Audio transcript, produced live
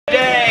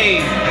today,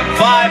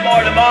 5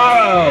 more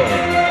tomorrow.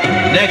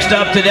 Next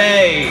up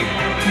today,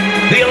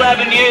 the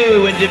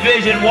 11U in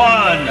Division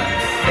 1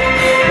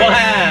 will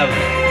have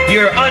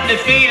your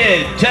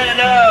undefeated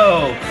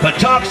 10-0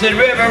 Patuxent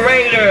River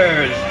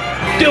Raiders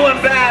doing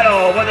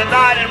battle with the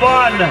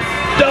 9-1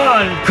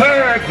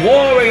 Dunkirk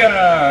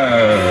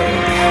Warriors.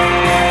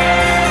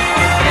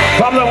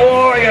 From the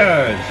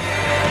Warriors,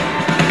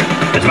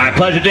 it's my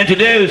pleasure to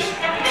introduce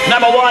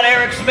number 1,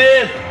 Eric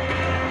Smith.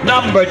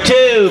 Number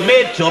 2,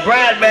 Mitchell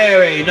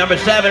Bradbury. Number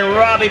 7,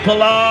 Robbie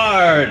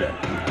Pollard.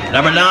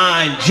 Number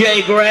 9,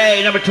 Jay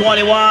Gray. Number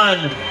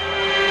 21,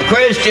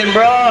 Christian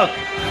Brook.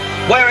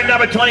 Wearing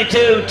number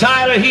 22,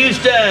 Tyler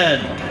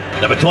Houston.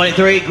 Number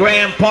 23,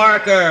 Graham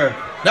Parker.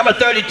 Number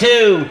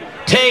 32,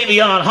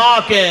 Tavion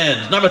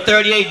Hawkins. Number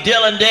 38,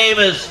 Dylan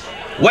Davis.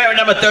 Wearing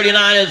number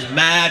 39 is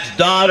Max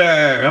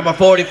Dotter. Number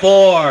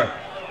 44,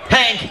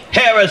 Hank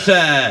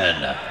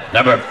Harrison.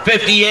 Number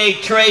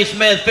 58, Trey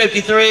Smith.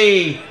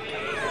 53,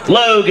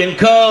 Logan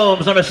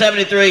Combs. Number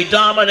 73,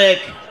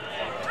 Dominic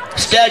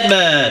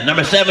Stedman.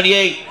 Number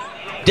 78,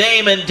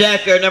 Damon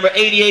Decker. Number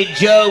 88,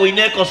 Joey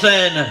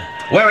Nicholson.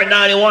 Wearing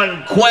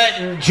 91,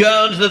 Quentin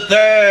Jones III.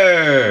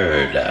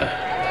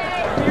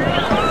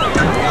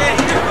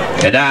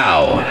 And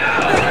now,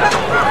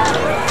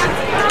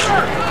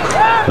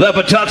 the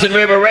Patuxent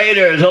River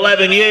Raiders,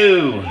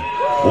 11U.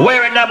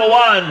 Wearing number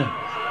 1,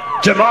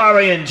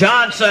 Jamarian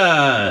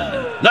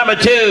Johnson. Number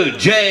 2,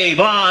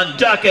 Javon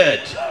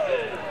Duckett.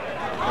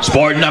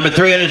 Sporting number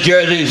 3 in his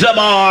jersey,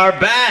 Zamar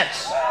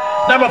Batts.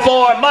 Number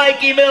 4,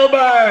 Mikey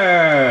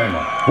Milburn.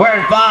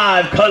 Wearing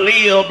 5,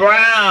 Khalil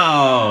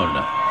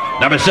Brown.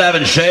 Number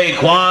 7,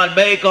 Shaquan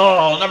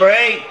Bakal. Number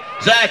 8,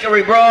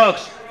 Zachary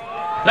Brooks.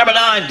 Number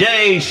 9,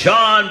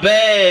 Deshaun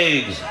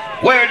Biggs.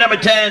 Wearing number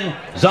 10,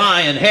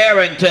 Zion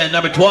Harrington.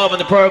 Number 12 in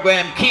the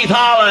program, Keith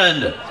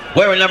Holland.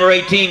 Wearing number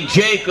 18,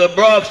 Jacob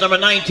Brooks. Number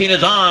 19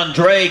 is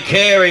Andre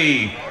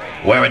Carey.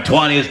 Wearing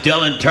 20 is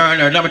Dylan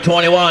Turner. Number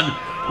 21,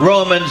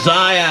 Roman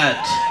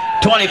Zayat.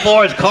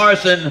 24 is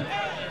Carson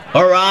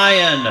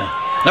Orion.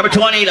 Number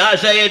 28,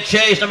 Isaiah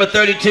Chase. Number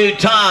 32,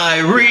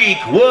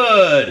 Tyreek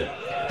Wood.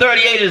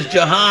 38 is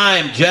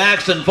Jaheim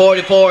Jackson.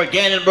 44,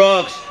 Gannon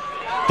Brooks.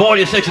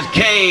 46 is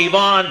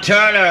Kayvon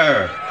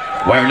Turner.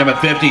 Wearing number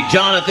 50,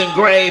 Jonathan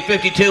Gray.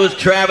 52 is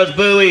Travis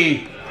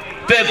Bowie.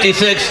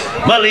 56,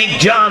 Malik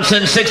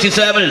Johnson.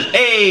 67 is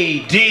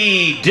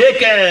A.D.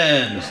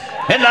 Dickens.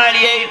 And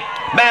 98,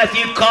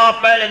 Matthew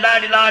Kaufman. And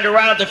 99 to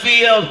round the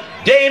field,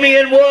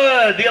 Damian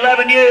Wood, the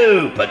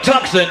 11U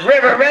Patuxent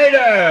River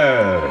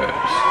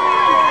Raiders.